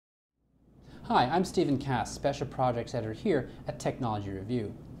Hi, I'm Stephen Cass, Special Projects Editor here at Technology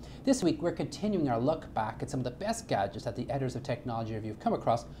Review. This week we're continuing our look back at some of the best gadgets that the editors of Technology Review have come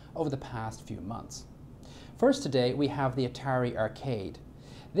across over the past few months. First today we have the Atari Arcade.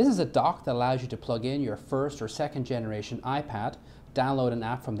 This is a dock that allows you to plug in your first or second generation iPad, download an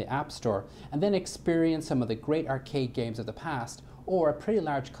app from the App Store, and then experience some of the great arcade games of the past or a pretty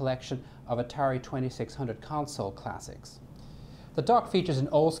large collection of Atari 2600 console classics. The dock features an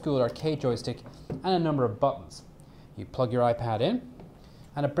old-school arcade joystick and a number of buttons. You plug your iPad in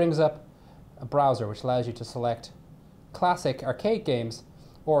and it brings up a browser which allows you to select classic arcade games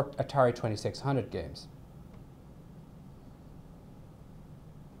or Atari 2600 games.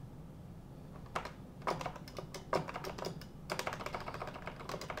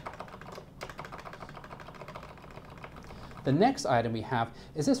 The next item we have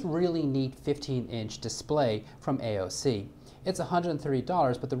is this really neat 15-inch display from AOC. It's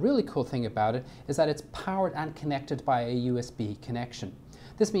 $130, but the really cool thing about it is that it's powered and connected by a USB connection.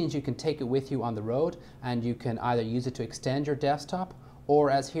 This means you can take it with you on the road and you can either use it to extend your desktop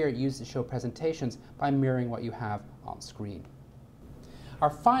or, as here, use it to show presentations by mirroring what you have on screen. Our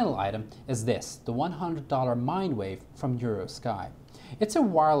final item is this, the $100 Mindwave from Eurosky. It's a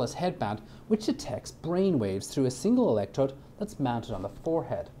wireless headband which detects brain waves through a single electrode that's mounted on the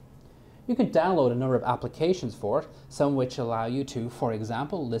forehead. You can download a number of applications for it, some which allow you to, for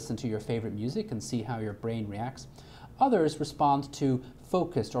example, listen to your favorite music and see how your brain reacts. Others respond to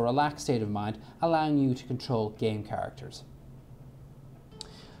focused or relaxed state of mind, allowing you to control game characters.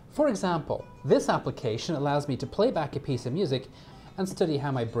 For example, this application allows me to play back a piece of music and study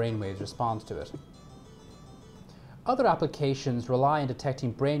how my brainwaves respond to it. Other applications rely on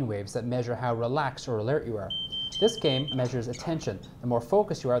detecting brainwaves that measure how relaxed or alert you are. This game measures attention. The more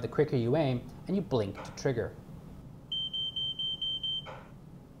focused you are, the quicker you aim, and you blink to trigger.